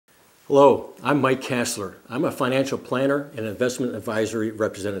Hello, I'm Mike Kastler. I'm a financial planner and investment advisory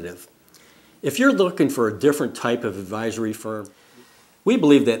representative. If you're looking for a different type of advisory firm, we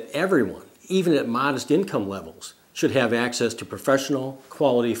believe that everyone, even at modest income levels, should have access to professional,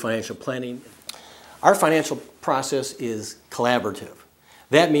 quality financial planning. Our financial process is collaborative.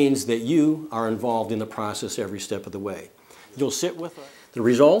 That means that you are involved in the process every step of the way. You'll sit with us. The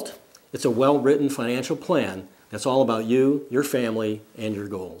result? It's a well-written financial plan that's all about you, your family, and your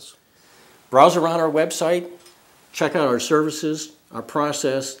goals. Browse around our website, check out our services, our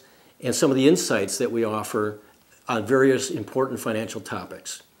process, and some of the insights that we offer on various important financial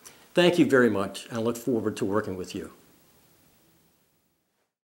topics. Thank you very much, and I look forward to working with you.